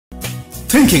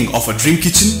Thinking of a dream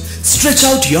kitchen? Stretch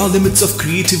out your limits of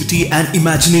creativity and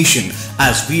imagination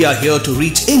as we are here to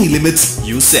reach any limits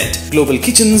you set. Global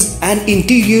Kitchens and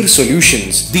Interior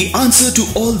Solutions, the answer to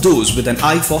all those with an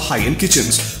eye for high-end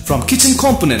kitchens. From kitchen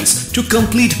components to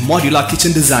complete modular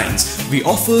kitchen designs, we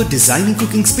offer designing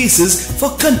cooking spaces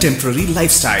for contemporary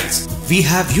lifestyles. We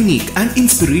have unique and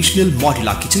inspirational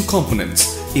modular kitchen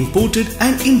components, imported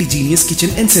and indigenous kitchen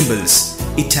ensembles,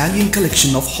 Italian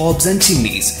collection of hobs and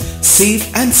chimneys,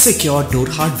 safe and secure door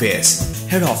hardwares.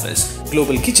 Head office,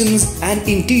 Global Kitchens and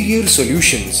Interior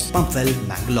Solutions, Pumpwell,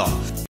 Mangalore.